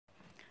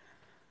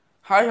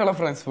Hi, hello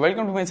friends.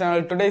 Welcome to my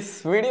channel. Today's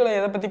video la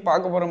edha pathi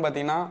paaka porom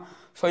pathina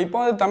so இப்போ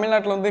வந்து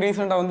தமிழ்நாட்டுல வந்து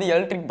ரீசன்ட்டா வந்து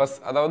எலக்ட்ரிக் பஸ்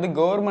அதாவது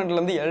கவர்மெண்ட்ல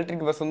இருந்து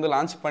எலக்ட்ரிக் பஸ் வந்து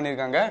லான்ச்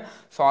பண்ணிருக்காங்க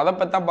சோ அத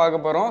பத்தி தான் பார்க்க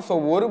போறோம் சோ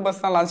ஒரு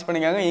பஸ் தான் லான்ச்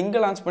பண்ணிருக்காங்க எங்க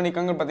லான்ச்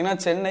பண்ணிருக்காங்க பாத்தீங்கன்னா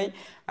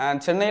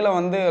சென்னையில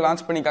வந்து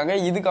லான்ச் பண்ணிருக்காங்க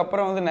இதுக்கு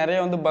அப்புறம் வந்து நிறைய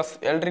வந்து பஸ்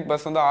எலக்ட்ரிக்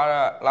பஸ் வந்து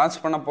லான்ச்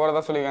பண்ண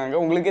போறதா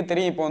சொல்லிருக்காங்க உங்களுக்கே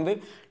தெரியும் இப்போ வந்து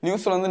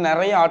நியூஸ்ல வந்து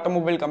நிறைய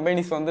ஆட்டோமொபைல்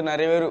கம்பெனிஸ் வந்து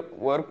நிறைய பேர்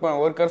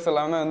வர்க்கர்ஸ்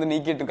எல்லாமே வந்து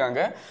நீக்கிட்டு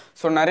இருக்காங்க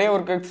சோ நிறைய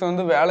வர்க்கர்ஸ்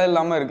வந்து வேலை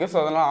இல்லாம இருக்கு சோ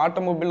அதனால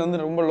ஆட்டோமொபைல்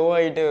வந்து ரொம்ப லோ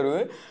ஆயிட்டே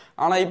வருது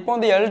ஆனா இப்போ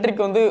வந்து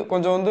எலக்ட்ரிக் வந்து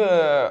கொஞ்சம் வந்து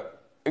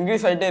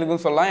இன்க்ரீஸ் ஆகிட்டே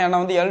இருக்குன்னு சொல்லலாம் ஏன்னா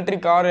வந்து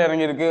எலக்ட்ரிக் கார்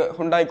இறங்கியிருக்கு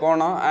ஹுண்டாய்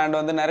கோனா அண்ட்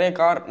வந்து நிறைய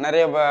கார்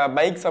நிறைய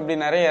பைக்ஸ் அப்படி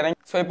நிறைய இறங்கி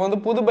ஸோ இப்போ வந்து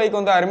புது பைக்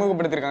வந்து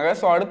அறிமுகப்படுத்திருக்காங்க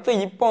ஸோ அடுத்து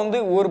இப்போ வந்து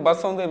ஒரு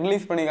பஸ் வந்து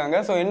ரிலீஸ் பண்ணியிருக்காங்க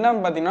ஸோ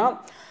என்னன்னு பார்த்தீங்கன்னா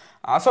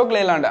அசோக்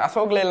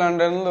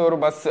லேலாண்டு ஒரு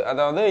பஸ்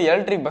அதாவது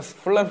electric bus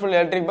full and full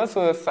electric bus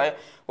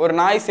ஒரு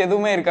நாய்ஸ்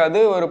எதுவுமே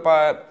இருக்காது ஒரு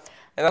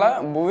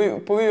இதெல்லாம்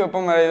புவி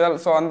வெப்பமடைதல்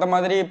ஸோ அந்த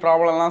மாதிரி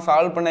ப்ராப்ளம்லாம்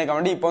சால்வ் பண்ணிக்க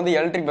வேண்டி இப்போ வந்து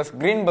எலக்ட்ரிக் பஸ்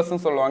கிரீன்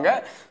பஸ்ன்னு சொல்லுவாங்க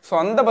ஸோ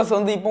அந்த பஸ்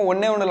வந்து இப்போ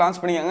ஒன்று லான்ச்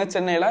பண்ணிக்காங்க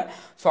சென்னையில்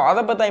ஸோ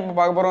அதை பற்றி இப்போ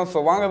பார்க்க போகிறோம்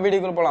ஸோ வாங்க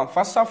வீடியோக்குள்ள போகலாம்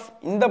ஃபர்ஸ்ட் ஆஃப்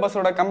இந்த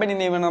பஸ்ஸோட கம்பெனி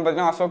நேம் என்ன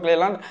பார்த்தீங்கன்னா அசோக்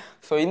லேலாண்ட்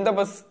ஸோ இந்த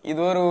பஸ்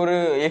இது ஒரு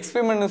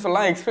எக்ஸ்பெரிமெண்ட்னு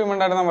சொல்லலாம்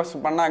எக்ஸ்பெரிமெண்ட்டாக தான் பஸ்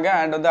பண்ணாங்க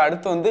அண்ட் வந்து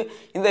அடுத்து வந்து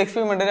இந்த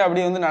எக்ஸ்பெரிமெண்ட்டை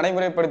அப்படி வந்து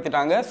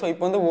நடைமுறைப்படுத்திட்டாங்க ஸோ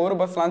இப்போ வந்து ஒரு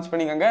பஸ் லான்ச்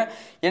பண்ணிக்காங்க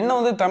என்ன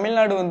வந்து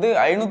தமிழ்நாடு வந்து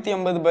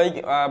 550 பைக்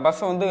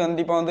பஸ்ஸை வந்து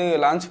கண்டிப்பாக வந்து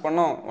லான்ச்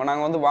பண்ணோம்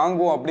நாங்கள் வந்து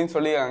வாங்குவோம் அப்படின்னு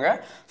சொல்லியிருக்காங்க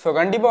ஸோ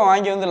கண்டிப்பாக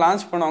வாங்கி வந்து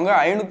லான்ச் பண்ணுவாங்க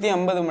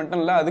 550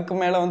 மட்டும் இல்லை அதுக்கு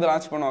மேலே வந்து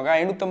லான்ச் பண்ணுவாங்க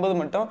 550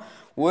 மட்டும்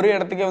ஒரு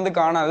இடத்துக்கே வந்து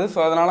காணாது ஸோ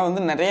அதனால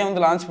வந்து நிறைய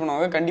வந்து லான்ச்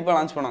பண்ணுவாங்க கண்டிப்பாக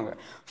லான்ச் பண்ணுவாங்க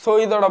ஸோ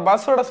இதோட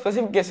பஸ்ஸோட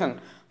ஸ்பெசிஃபிகேஷன்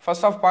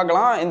ஃபர்ஸ்ட் ஆஃப்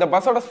பார்க்கலாம் இந்த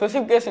பஸ்ஸோட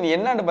ஸ்பெசிஃபிகேஷன்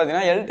என்னன்னு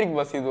பார்த்தீங்கன்னா எலக்ட்ரிக்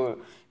பஸ் இது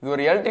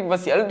ஒரு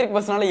எலக்ட்ரிக்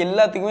பஸ்னால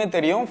எல்லாத்துக்குமே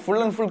தெரியும்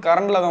ஃபுல் அண்ட் ஃபுல்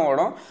கரண்ட்ல தான்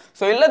ஓடும்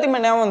ஸோ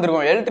எல்லாத்துக்குமே ஞாபகம்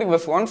வந்திருக்கும் எலக்ட்ரிக்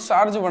பஸ் ஒன்ஸ்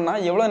சார்ஜ்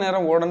பண்ணால் எவ்வளோ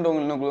நேரம் ஓடன்ட்டு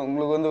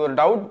உங்களுக்கு வந்து ஒரு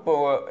டவுட்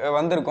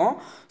வந்திருக்கும்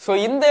ஸோ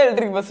இந்த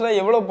எலக்ட்ரிக் பஸ்ஸில்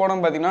எவ்வளோ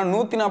போடும் பார்த்தீங்கன்னா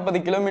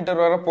 140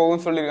 கிலோமீட்டர் வரை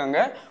போகும்னு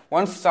சொல்லியிருக்காங்க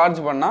ஒன்ஸ்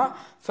சார்ஜ் பண்ணால்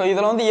ஸோ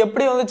இதில் வந்து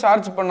எப்படி வந்து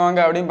சார்ஜ் பண்ணுவாங்க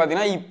அப்படின்னு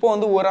பார்த்தீங்கன்னா இப்போ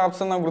வந்து ஒரு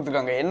ஆப்ஷன் தான்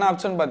கொடுத்துருக்காங்க என்ன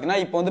ஆப்ஷன்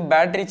பார்த்தீங்கன்னா இப்போ வந்து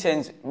பேட்டரி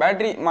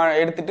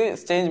எடுத்துட்டு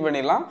சேஞ்ச்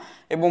பண்ணிடலாம்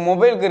இப்போ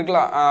மொபைலுக்கு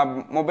இருக்கலாம்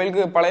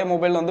மொபைலுக்கு பழைய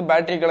மொபைல் வந்து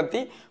பேட்டரி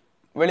கலத்தி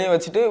வெளியே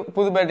வச்சுட்டு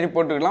புது பேட்டரி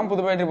போட்டுக்கலாம்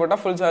புது பேட்டரி போட்டால்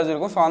ஃபுல் சார்ஜ்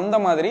இருக்கும் ஸோ அந்த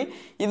மாதிரி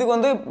இதுக்கு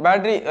வந்து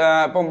பேட்டரி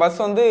இப்போ பஸ்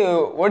வந்து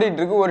ஓடிட்டு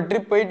இருக்கு ஒரு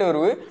ட்ரிப் போயிட்டு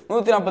வருது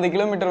 140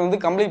 கிலோமீட்டர் வந்து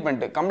கம்ப்ளீட்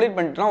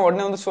பண்ணிட்டுனா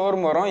உடனே வந்து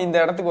ஷோரூம் வரும் இந்த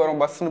இடத்துக்கு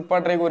வரும் பஸ்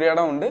நிப்பாட்டுறதுக்கு ஒரு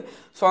இடம் உண்டு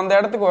ஸோ அந்த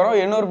இடத்துக்கு வரும்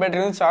இன்னொரு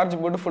பேட்டரி வந்து சார்ஜ்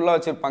போட்டு ஃபுல்லாக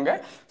வச்சிருப்பாங்க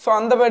ஸோ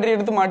அந்த பேட்டரி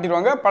எடுத்து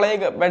மாட்டிடுவாங்க பழைய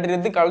பேட்டரி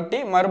எடுத்து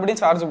கழட்டி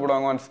மறுபடியும் சார்ஜ்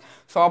போடுவாங்க ஒன்ஸ்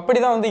ஸோ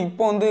அப்படிதான் வந்து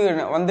இப்போ வந்து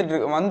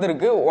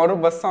வந்திருக்கு ஒரு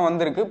பஸ் தான்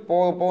வந்திருக்கு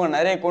போக போக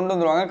நிறைய கொண்டு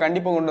வந்துருவாங்க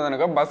கண்டிப்பாக கொண்டு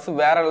வந்துருக்காங்க பஸ்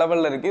வேற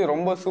லெவலில் இருக்கு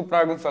ரொம்ப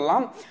சூப்பராக இருக்குன்னு சொல்லலாம்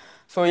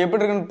ஸோ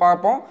எப்படி இருக்குன்னு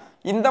பார்ப்போம்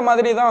இந்த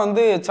மாதிரி தான்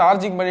வந்து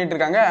சார்ஜிங் பண்ணிட்டு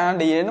இருக்காங்க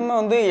அண்ட்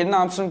என்ன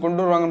ஆப்ஷன்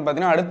கொண்டு வருவாங்கன்னு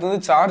பார்த்தீங்கன்னா அடுத்து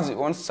வந்து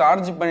ஒன்ஸ்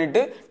சார்ஜ்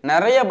பண்ணிட்டு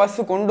நிறைய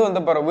பஸ் கொண்டு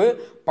வந்த பிறகு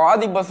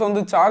பாதி பஸ்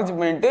வந்து சார்ஜ்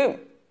பண்ணிட்டு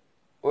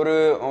ஒரு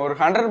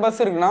 100 பஸ்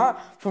இருக்குன்னா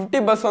 50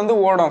 பஸ் வந்து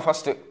ஓடும்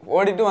ஃபர்ஸ்ட்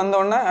ஓடிட்டு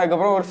வந்தோடனே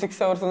அதுக்கப்புறம் ஒரு 6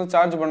 ஹவர்ஸ் வந்து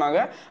சார்ஜ் பண்ணாங்க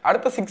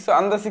அடுத்த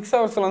அந்த 6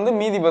 ஹவர்ஸ்ல வந்து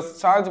மீதி பஸ்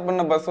சார்ஜ்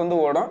பண்ண பஸ் வந்து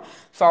ஓடும்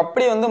ஸோ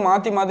அப்படி வந்து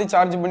மாற்றி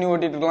சார்ஜ் பண்ணி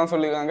ஓட்டிட்டு இருக்கலாம்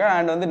சொல்லியிருக்காங்க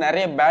அண்ட் வந்து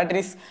நிறைய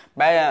பேட்டரிஸ்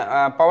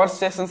பவர்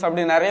ஸ்டேஷன்ஸ்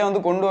அப்படி நிறைய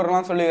வந்து கொண்டு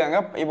வரலாம் சொல்லியிருக்காங்க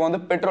இப்போ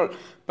வந்து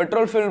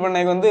பெட்ரோல் ஃபில்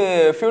பண்ணக்கு வந்து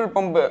ஃபியூல்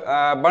பம்ப்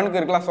பங்க்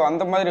இருக்கலாம் ஸோ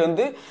அந்த மாதிரி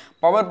வந்து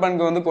பவர்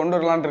பங்க் வந்து கொண்டு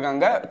வரலான்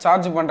இருக்காங்க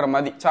சார்ஜ் பண்ற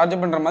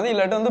மாதிரி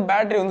இல்லாட்டி வந்து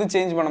பேட்டரி வந்து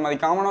சேஞ்ச் பண்ண மாதிரி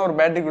காமனா ஒரு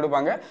பேட்டரி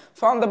கொடுப்பாங்க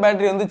ஸோ அந்த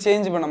பேட்டரி வந்து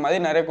சேஞ்ச் பண்ண மாதிரி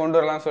நிறைய கொண்டு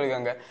வரலாம்னு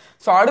சொல்லியிருக்காங்க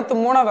ஸோ அடுத்து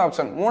மூணாவது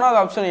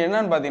ஆப்ஷன்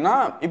என்னன்னு பார்த்தீங்கன்னா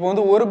இப்போ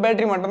வந்து ஒரு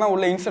பேட்டரி மட்டும் தான்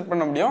உள்ள இன்சர்ட்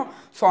பண்ண முடியும்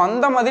ஸோ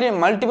அந்த மாதிரி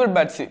மல்டிபிள்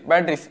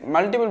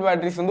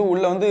பேட்டரிஸ் வந்து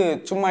உள்ள வந்து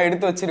சும்மா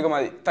எடுத்து வச்சிருக்க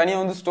மாதிரி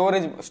தனியாக வந்து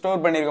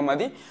ஸ்டோர் பண்ணிருக்க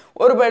மாதிரி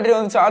ஒரு பேட்டரி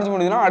வந்து சார்ஜ்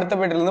முடிஞ்சுன்னா அடுத்த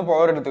பேட்டரியில இருந்து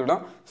பவர்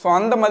எடுத்துக்கிட்டோம் ஸோ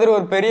அந்த மாதிரி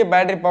ஒரு பெரிய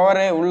பேட்டரி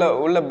பவரே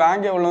உள்ள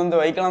பேங்கே உள்ள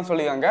வந்து வைக்கலாம்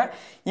சொல்லியிருக்காங்க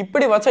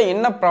இப்படி வச்சா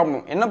என்ன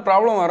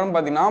ப்ராப்ளம் வரும்னு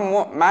பார்த்தீங்கன்னா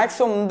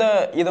மேக்ஸிமம்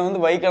இதை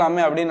வந்து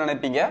வைக்கலாமே அப்படின்னு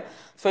நினைப்பீங்க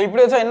ஸோ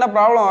இப்படி வச்சா என்ன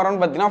ப்ராப்ளம் வரும்னு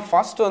பார்த்தீங்கன்னா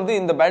ஃபர்ஸ்ட் வந்து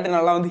இந்த பேட்டரி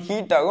நல்லா வந்து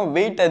ஹீட் ஆகும்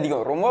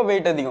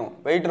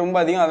வெயிட் ரொம்ப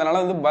அதிகம் அதனால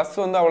வந்து பஸ்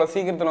வந்து அவ்வளோ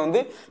சீக்கிரத்தில்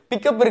வந்து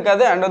பிக்கப்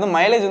இருக்காது அண்ட் வந்து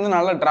மைலேஜ் வந்து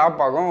நல்லா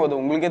டிராப் ஆகும் அது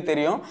உங்களுக்கே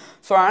தெரியும்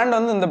ஸோ அண்ட்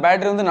வந்து இந்த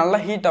பேட்டரி வந்து நல்லா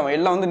ஹீட் ஆகும்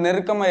எல்லாம் வந்து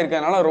நெருக்கமாக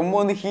இருக்கிறதுனால ரொம்ப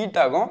வந்து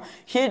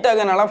ஹீட்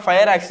ஆகனால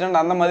ஃபயர்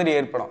ஆக்சிடென்ட் அந்த மாதிரி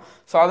ஏற்படும்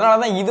ஸோ அதனால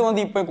தான் இது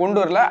வந்து இப்போ கொண்டு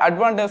வரல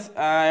அட்வான்டேஜ்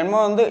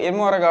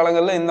என்னமோ வர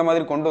காலங்களில் இந்த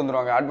மாதிரி கொண்டு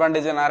வந்துருவாங்க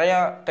அட்வான்டேஜ் நிறைய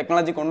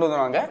டெக்னாலஜி கொண்டு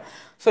வந்துருவாங்க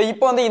ஸோ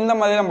இப்போ வந்து இந்த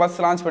மாதிரி தான் பஸ்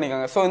லான்ச்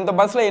பண்ணிக்காங்க ஸோ இந்த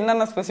பஸ்ல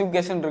என்னென்ன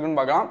ஸ்பெசிஃபிகேஷன் இருக்குன்னு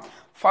பார்க்கலாம்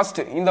ஃபர்ஸ்ட்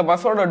இந்த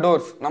பஸ்ஸோட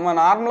டோர்ஸ் நம்ம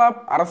நார்மலாக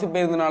அரசு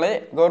பேருந்துனாலே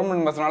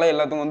கவர்மெண்ட் பஸ்னாலே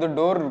எல்லாத்துக்கும் வந்து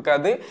டோர்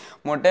இருக்காது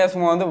மொட்டையா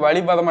சும்மா வந்து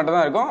வழிபாதை மட்டும்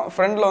தான் இருக்கும்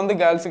ஃப்ரண்ட்ல வந்து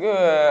கேர்ள்ஸுக்கு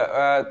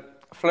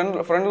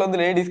ஃப்ரண்ட்ல வந்து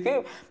லேடிஸ்க்கு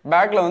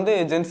பேக்ல வந்து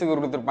ஜென்ஸுக்கு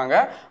கொடுத்துருப்பாங்க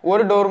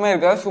ஒரு டோருமே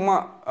இருக்காது சும்மா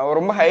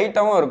ரொம்ப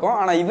ஹைட்டாகவும் இருக்கும்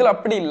ஆனால் இதில்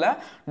அப்படி இல்லை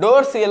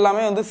டோர்ஸ்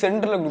எல்லாமே வந்து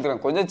சென்டரில்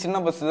கொடுத்துருக்காங்க கொஞ்சம்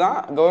சின்ன பஸ் தான்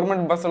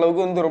கவர்மெண்ட் பஸ்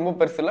அளவுக்கு வந்து ரொம்ப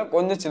பெருசு இல்லை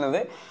கொஞ்சம்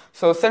சின்னது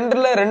ஸோ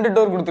சென்டரில் 2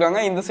 டோர்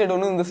கொடுத்துருக்காங்க இந்த சைடு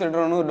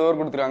ஒன்று டோர்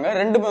கொடுத்துருக்காங்க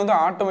ரெண்டுமே வந்து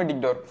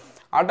ஆட்டோமேட்டிக் டோர்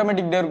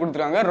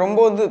கொடுத்துருக்காங்க ரொம்ப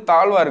வந்து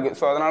தாழ்வா இருக்கு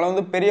ஸோ அதனால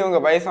வந்து பெரியவங்க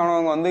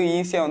வயசானவங்க வந்து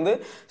ஈஸியாக வந்து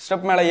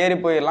ஸ்டெப் மேலே ஏறி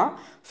போயிடலாம்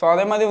ஸோ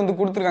அதே மாதிரி வந்து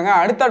கொடுத்துருக்காங்க.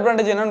 அடுத்த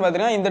அட்வான்டேஜ் என்னன்னு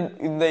பார்த்தீங்கன்னா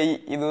இந்த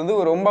இது வந்து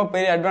ரொம்ப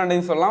பெரிய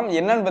அட்வான்டேஜ் சொல்லலாம்.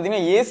 என்னன்னு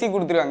பார்த்தீங்கன்னா ஏசி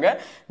கொடுத்துருக்காங்க.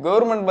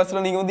 கவர்மெண்ட்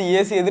பஸ்ஸில் நீங்கள் வந்து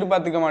ஏசி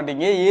எதிர்பார்த்துக்க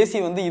மாட்டீங்க, ஏசி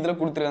வந்து இதில்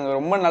கொடுத்துருக்காங்க.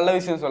 ரொம்ப நல்ல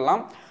விஷயம்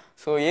சொல்லலாம்.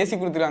 ஸோ ஏசி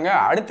கொடுத்துருக்காங்க.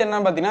 அடுத்து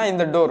என்னன்னு பார்த்தீங்கன்னா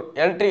இந்த டோர்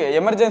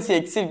எமர்ஜென்சி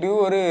எக்ஸிட்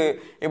ஒரு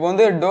இப்போ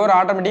வந்து டோர்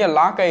ஆட்டோமேட்டிக்காக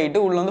லாக் ஆகிட்டு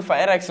உள்ள வந்து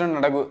ஃபயர் ஆக்சிடென்ட்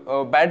நடக்கும்.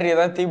 பேட்டரி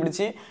ஏதாவது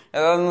தீப்பிடிச்சு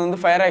ஏதாவது வந்து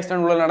ஃபயர்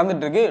ஆக்சிடென்ட் உள்ள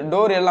நடந்துட்டு இருக்கு,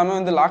 டோர் எல்லாமே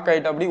வந்து லாக்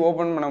ஆகிட்டு அப்படி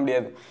ஓப்பன் பண்ண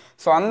முடியாது.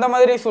 ஸோ அந்த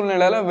மாதிரி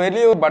சூழ்நிலையில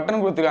வெளியே ஒரு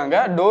பட்டன் கொடுத்துருக்காங்க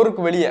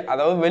டோருக்கு வெளியே,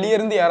 அதாவது வெளியே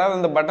இருந்து யாராவது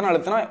அந்த பட்டன்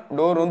அழுத்தினா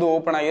டோர் வந்து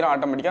ஓப்பன் ஆகிரும்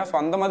ஆட்டோமேட்டிக்காக. ஸோ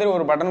அந்த மாதிரி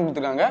ஒரு பட்டன்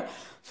கொடுத்துருக்காங்க.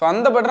 ஸோ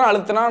அந்த பட்டன்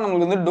அழுத்தினா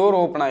நமக்கு வந்து டோர்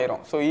ஓப்பன்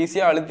ஆயிரும். ஸோ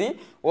ஈஸியாக அழுத்தி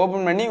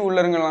ஓப்பன் பண்ணி உள்ள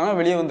இருக்கலாம்,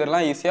 வெளியே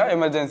வந்துடலாம் ஈஸியாக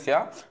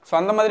எமர்ஜென்சியாக. ஸோ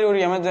அந்த மாதிரி ஒரு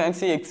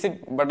எமர்ஜென்சி எக்ஸிட்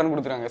பட்டன்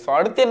கொடுத்துருக்காங்க. ஸோ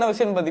அடுத்து என்ன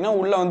விஷயம்னு பார்த்தீங்கன்னா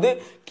உள்ள வந்து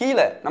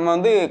கீழே நம்ம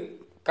வந்து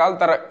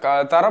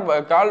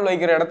கால்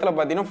வைக்கிற இடத்துல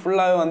பார்த்தீங்கன்னா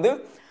ஃபுல்லாகவே வந்து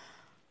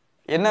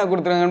என்ன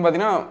கொடுத்துருக்காங்கன்னு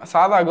பார்த்தீங்கன்னா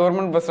சாதா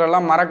கவர்மெண்ட்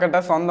பஸ்லலாம் மரக்கட்டை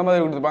ஸோ அந்த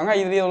மாதிரி கொடுத்துருப்பாங்க.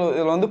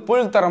 இதில் வந்து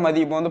புல் தர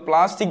மாதிரி இப்போ வந்து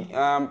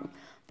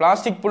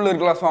பிளாஸ்டிக் புல்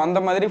இருக்கலாம். ஸோ அந்த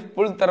மாதிரி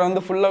புல் தர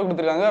வந்து ஃபுல்லாக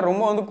கொடுத்துருக்காங்க.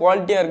 ரொம்ப வந்து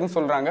குவாலிட்டியாக இருக்குன்னு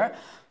சொல்கிறாங்க.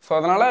 ஸோ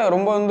அதனால்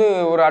ரொம்ப வந்து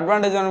ஒரு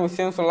அட்வான்டேஜான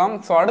விஷயம் சொல்லலாம்.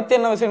 ஸோ அடுத்து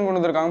என்ன விஷயம் கொண்டு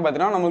வந்திருக்காங்க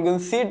பார்த்தீங்கன்னா நம்மளுக்கு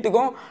வந்து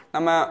சீட்டுக்கும்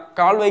நம்ம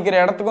கால் வைக்கிற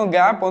இடத்துக்கும்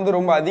கேப் வந்து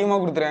ரொம்ப அதிகமாக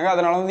கொடுத்துருக்காங்க.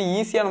 அதனால் வந்து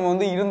ஈஸியாக நம்ம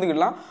வந்து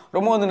இருந்துக்கலாம்,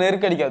 ரொம்ப வந்து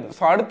நெருக்கடிக்காது.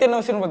 ஸோ அடுத்து என்ன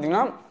விஷயம்னு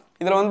பார்த்தீங்கன்னா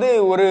இதில் வந்து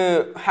ஒரு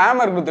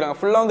ஹேமர் கொடுத்துருக்காங்க.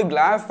 ஃபுல்லாக வந்து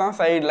கிளாஸ் தான்,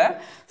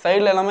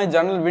 சைடில் எல்லாமே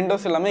ஜன்னல்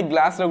விண்டோஸ் எல்லாமே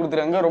கிளாஸில்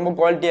கொடுத்துருக்காங்க. ரொம்ப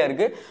குவாலிட்டியாக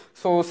இருக்குது.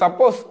 ஸோ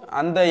சப்போஸ்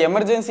அந்த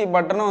எமர்ஜென்சி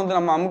பட்டனை வந்து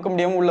நம்ம அமுக்க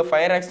முடியாமல் உள்ள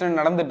ஃபயர்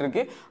ஆக்சிடென்ட் நடந்துட்டு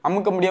இருக்கு,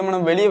 அமுக்க முடியாமல்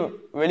நம்ம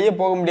வெளியே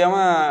போக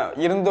முடியாமல்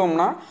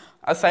இருந்தோம்னா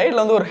சைடில்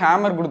வந்து ஒரு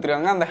ஹேமர்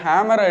கொடுத்துருக்காங்க. அந்த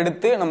ஹேமரை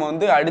எடுத்து நம்ம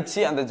வந்து அடித்து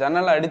அந்த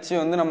ஜன்னலை அடித்து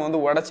வந்து நம்ம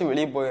வந்து உடச்சி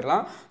வெளியே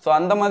போயிடலாம். ஸோ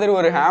அந்த மாதிரி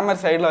ஒரு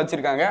ஹேமர் சைடில்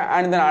வச்சுருக்காங்க.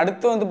 அண்ட் தென்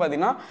அடுத்து வந்து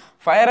பார்த்தீங்கன்னா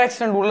ஃபயர்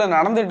ஆக்சிடென்ட் உள்ள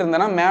நடந்துட்டு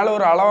இருந்தேன்னா மேலே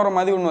ஒரு அளவரம்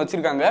மாதிரி ஒன்று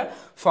வச்சுருக்காங்க.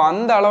 ஸோ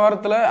அந்த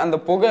அளவரத்தில் அந்த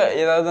புகை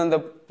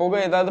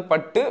ஏதாவது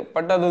பட்டு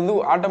அது வந்து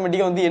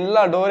ஆட்டோமேட்டிக்காக வந்து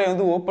எல்லா டோரையும்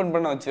வந்து ஓப்பன்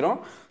பண்ண வச்சிரும்.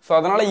 ஸோ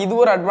அதனால் இது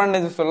ஒரு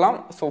அட்வான்டேஜ் சொல்லலாம்.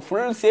 ஸோ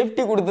ஃபுல்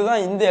சேஃப்டி கொடுத்து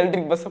தான் இந்த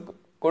எலக்ட்ரிக் பஸ்ஸை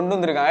கொண்டு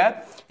வந்திருக்காங்க.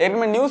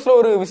 ஏற்கனவே நியூஸில்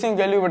ஒரு விஷயம்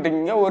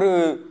கேள்விப்பட்டிருக்கீங்க, ஒரு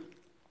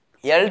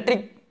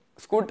எலக்ட்ரிக்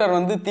ஸ்கூட்டர்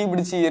வந்து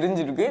தீப்பிடிச்சு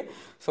எரிஞ்சிருக்கு.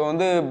 ஸோ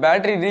வந்து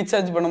பேட்டரி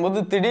ரீசார்ஜ் பண்ணும்போது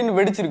திடீர்னு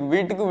வெடிச்சிருக்கு.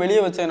 வீட்டுக்கு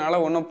வெளியே வச்சதுனால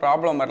ஒன்றும்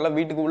ப்ராப்ளம் வரல,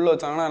 வீட்டுக்கு உள்ளே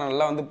வச்சாங்கன்னா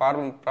நல்லா வந்து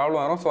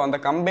ப்ராப்ளம் வரும். ஸோ அந்த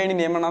கம்பெனி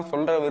நேமை நான்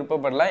சொல்கிற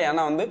விருப்பப்படல,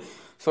 ஏன்னா வந்து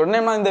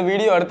சொன்னேன்னா இந்த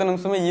வீடியோ அடுத்த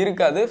நிமிஷமே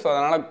இருக்காது. ஸோ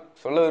அதனால்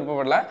சொல்ல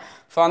விருப்பப்படல.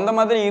 ஸோ அந்த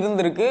மாதிரி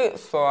இருந்திருக்கு.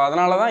 ஸோ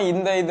அதனால தான்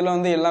இந்த இதில்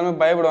வந்து எல்லாமே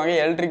பயப்படுவாங்க,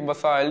 எலக்ட்ரிக்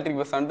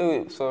பஸ்ஸான்ட்டு.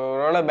 ஸோ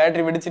ஒருவேளை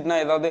பேட்டரி வெடிச்சிட்டுனா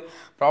ஏதாவது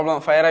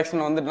ப்ராப்ளம் ஃபயர்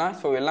ஆக்சிடென்ட் வந்துட்டுனா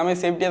ஸோ எல்லாமே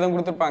சேஃப்டியாக தான்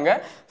கொடுத்துருப்பாங்க.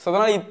 ஸோ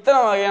அதனால் இத்தனை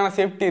வகையான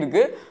சேஃப்டி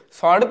இருக்குது.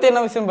 ஸோ அடுத்து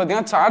என்ன விஷயம்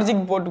பார்த்தீங்கன்னா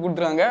சார்ஜிங் போட்டு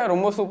கொடுத்துருக்காங்க.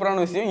 ரொம்ப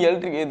சூப்பரான விஷயம்.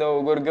 இதை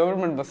ஒரு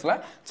கவர்மெண்ட் பஸ்ஸில்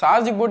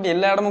சார்ஜிங் போட்டு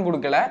எல்லா இடமும்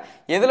கொடுக்கல.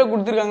 எதில்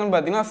கொடுத்துருக்காங்கன்னு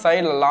பார்த்தீங்கன்னா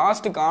சைடில்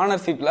லாஸ்ட்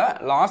கார்னர்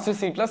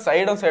சீட்டில்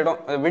சைடும்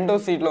விண்டோ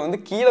சீட்டில் வந்து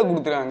கீழே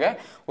கொடுத்துருக்காங்க.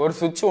 ஒரு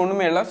சுவிட்ச்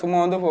ஒன்றுமே இல்லை, சும்மா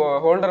வந்து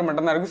ஹோல்டர்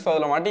மட்டும் தான் இருக்குது. ஸோ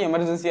அதில் மாட்டி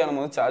எமர்ஜென்சியாக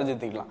நம்ம வந்து சார்ஜ்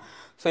எடுத்துக்கலாம்.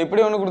 ஸோ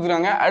இப்படி ஒன்று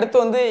கொடுத்துருக்காங்க. அடுத்து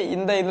வந்து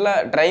இந்த இதில்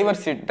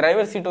டிரைவர்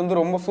சீட் வந்து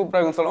ரொம்ப சூப்பராக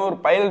இருக்குன்னு சொல்லலாம். ஒரு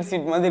பைலட்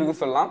சீட் மாதிரி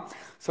இருக்குன்னு சொல்லலாம்.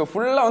 ஸோ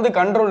ஃபுல்லாக வந்து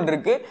கண்ட்ரோல்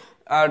இருக்குது,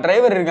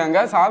 டிரைவர் இருக்காங்க.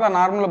 சாதா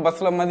நார்மலாக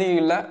பஸ்ஸில் மாதிரி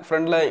இல்லை,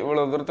 ஃப்ரண்டில்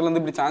இவ்வளோ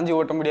தூரத்துலேருந்து இப்படி சாஞ்சி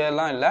ஓட்ட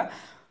முடியாதெல்லாம் இல்லை.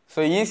 ஸோ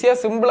ஈஸியாக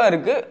சிம்பிளாக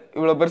இருக்குது,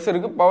 இவ்வளோ பெருசு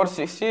இருக்குது. பவர்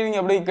ஸ்டீரிங்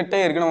அப்படி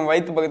கிட்டே இருக்குது, நம்ம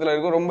வயிற்று பக்கத்தில்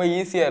இருக்கும், ரொம்ப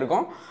ஈஸியாக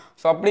இருக்கும்.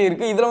 ஸோ அப்படி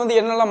இருக்குது. இதில் வந்து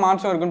என்னெல்லாம்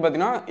மாற்றம் இருக்குன்னு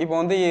பார்த்தீங்கன்னா இப்போ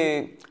வந்து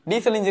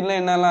டீசல் இன்ஜினில்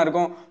என்னெல்லாம்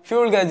இருக்கும்,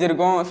 ஃபியூல் கேஜ்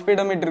இருக்கும்,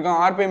 ஸ்பீடோமீட்டர் இருக்கும்,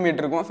 ஆர்பிஎம்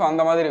மீட்டர் இருக்கும். ஸோ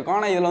அந்த மாதிரி இருக்கும்.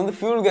 ஆனால் இதில் வந்து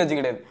ஃபியூல் கேஜ்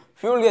கிடையாது.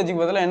 ஃபியூல்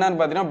கேஜுக்கு பதிலாக என்னன்னு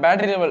பார்த்தீங்கன்னா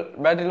பேட்டரி லெவல்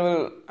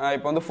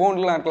இப்போ வந்து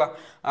ஃபோன்லாம் இருக்கலாம்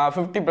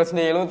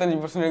 50%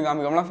 75%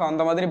 காமிக்கோம்னா. ஸோ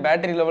அந்த மாதிரி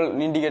பேட்டரி லெவல்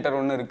இண்டிகேட்டர்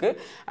ஒன்று இருக்குது.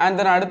 அண்ட்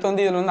தென் அடுத்து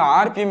வந்து இதில் வந்து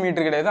ஆர்பிஎம்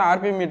மீட்டர் கிடையாது.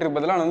 ஆர்பிஎம் மீட்டருக்கு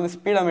பதிலாக வந்து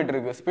ஸ்பீடோமீட்டர்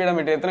இருக்குது.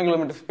 ஸ்பீடோமீட்டர் எத்தனை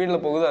கிலோமீட்டர்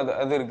ஸ்பீடில் போகுது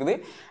அது இருக்குது.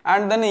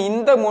 அண்ட் தென்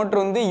இந்த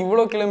மோட்டர் வந்து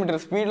இவ்வளோ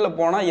கிலோமீட்டர் ஸ்பீடில்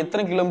போனால்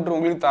எத்தனை கிலோமீட்டர்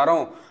உங்களுக்கு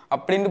தரும்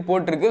அப்படின்ட்டு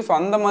போட்டிருக்கு. ஸோ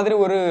அந்த மாதிரி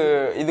ஒரு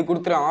இது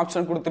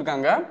ஆப்ஷன்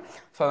கொடுத்துருக்காங்க.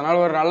 ஸோ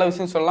அதனால் ஒரு நல்ல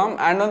விஷயம் சொல்லலாம்.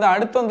 அண்ட் வந்து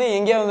அடுத்து வந்து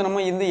எங்கேயாவது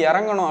நம்ம இது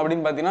இறங்கணும்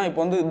அப்படின்னு பார்த்தீங்கன்னா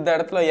இப்போ வந்து இந்த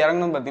இடத்துல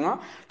இறங்கணும்னு பார்த்தீங்கன்னா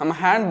நம்ம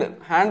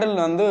ஹேண்டில்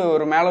வந்து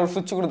ஒரு மேலே ஒரு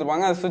சுவிட்ச்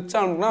கொடுத்துருப்பாங்க. அது சுவிட்ச்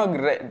ஆனோம்னா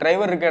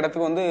டிரைவர் இருக்க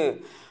இடத்துக்கு வந்து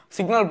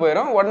சிக்னல்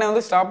போயிடும், உடனே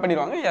வந்து ஸ்டாப்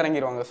பண்ணிடுவாங்க,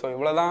 இறங்கிடுவாங்க. ஸோ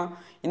இவ்வளோதான்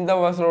இந்த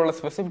பஸ்ஸில் உள்ள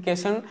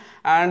ஸ்பெசிஃபிகேஷன்.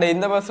 அண்ட்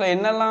இந்த பஸ்ஸில்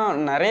என்னெல்லாம்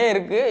நிறைய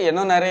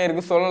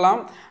இருக்குது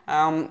சொல்லலாம்.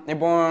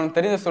 இப்போ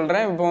தெரிஞ்ச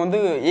சொல்கிறேன். இப்போ வந்து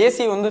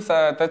ஏசி வந்து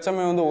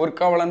தச்சமே வந்து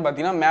ஒர்க் ஆகலன்னு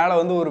பார்த்தீங்கன்னா மேலே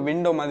வந்து ஒரு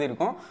விண்டோ மாதிரி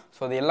இருக்கும்.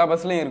 ஸோ அது எல்லா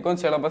பஸ்லையும் இருக்கும்,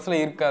 சில பஸ்ஸில்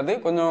இருக்காது,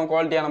 கொஞ்சம்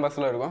குவாலிட்டியான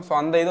பஸ்ஸில் இருக்கும். ஸோ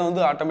அந்த இதை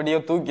வந்து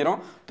ஆட்டோமேட்டிக்காக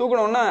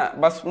தூக்கினோன்னா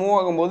பஸ் மூவ்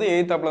ஆகும்போது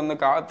எய்த்தாப்பில் வந்து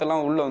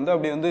காற்றுலாம் உள்ளே வந்து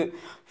அப்படி வந்து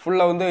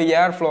ஃபுல்லாக வந்து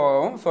ஏர் ஃப்ளோ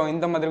ஆகும். ஸோ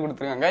இந்த மாதிரி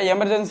கொடுத்துருக்காங்க.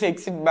 எமர்ஜென்சி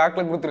எக்ஸிட்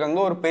பேக்கில்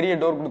கொடுத்துருக்காங்க, ஒரு பெரிய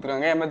டோர்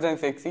கொடுத்துருக்காங்க.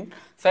 எமர்ஜென்சி எக்ஸிட்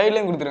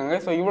சைட்லேயும் கொடுத்துருக்காங்க.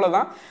 ஸோ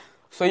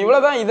இவ்வளோ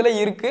தான் இதில்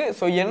இருக்குது.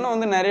 ஸோ இன்னும்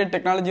வந்து நிறைய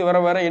டெக்னாலஜி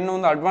வர இன்னும்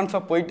வந்து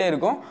அட்வான்ஸாக போயிட்டே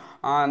இருக்கும்.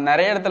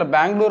 நிறைய இடத்துல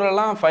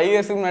பெங்களூர்லாம் 5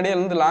 இயர்ஸுக்கு முன்னாடியே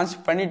வந்து லான்ச்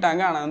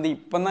பண்ணிட்டாங்க. ஆனால் வந்து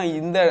இப்போ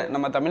தான்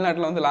நம்ம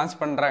தமிழ்நாட்டில் வந்து லான்ச்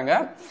பண்ணுறாங்க.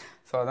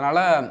 ஸோ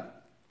அதனால்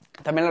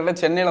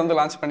தமிழ்நாட்டில் சென்னையில் வந்து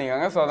லான்ச்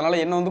பண்ணிக்காங்க. ஸோ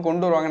அதனால் இன்னும் வந்து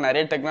கொண்டு வருவாங்க,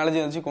 நிறைய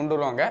டெக்னாலஜி வச்சு கொண்டு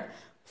வருவாங்க.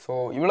 ஸோ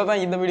இவ்வளோ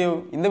தான் இந்த வீடியோ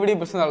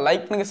பிடிச்சிருந்தா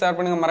லைக் பண்ணுங்கள், ஷேர்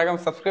பண்ணுங்கள்,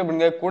 மறக்காமல் சப்ஸ்கிரைப்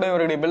பண்ணுங்கள், கூட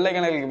ஒரு பெல்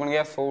ஐக்கானை கிளிக்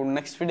பண்ணுங்கள். ஸோ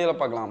நெக்ஸ்ட்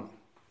வீடியோவில் பார்க்கலாம்.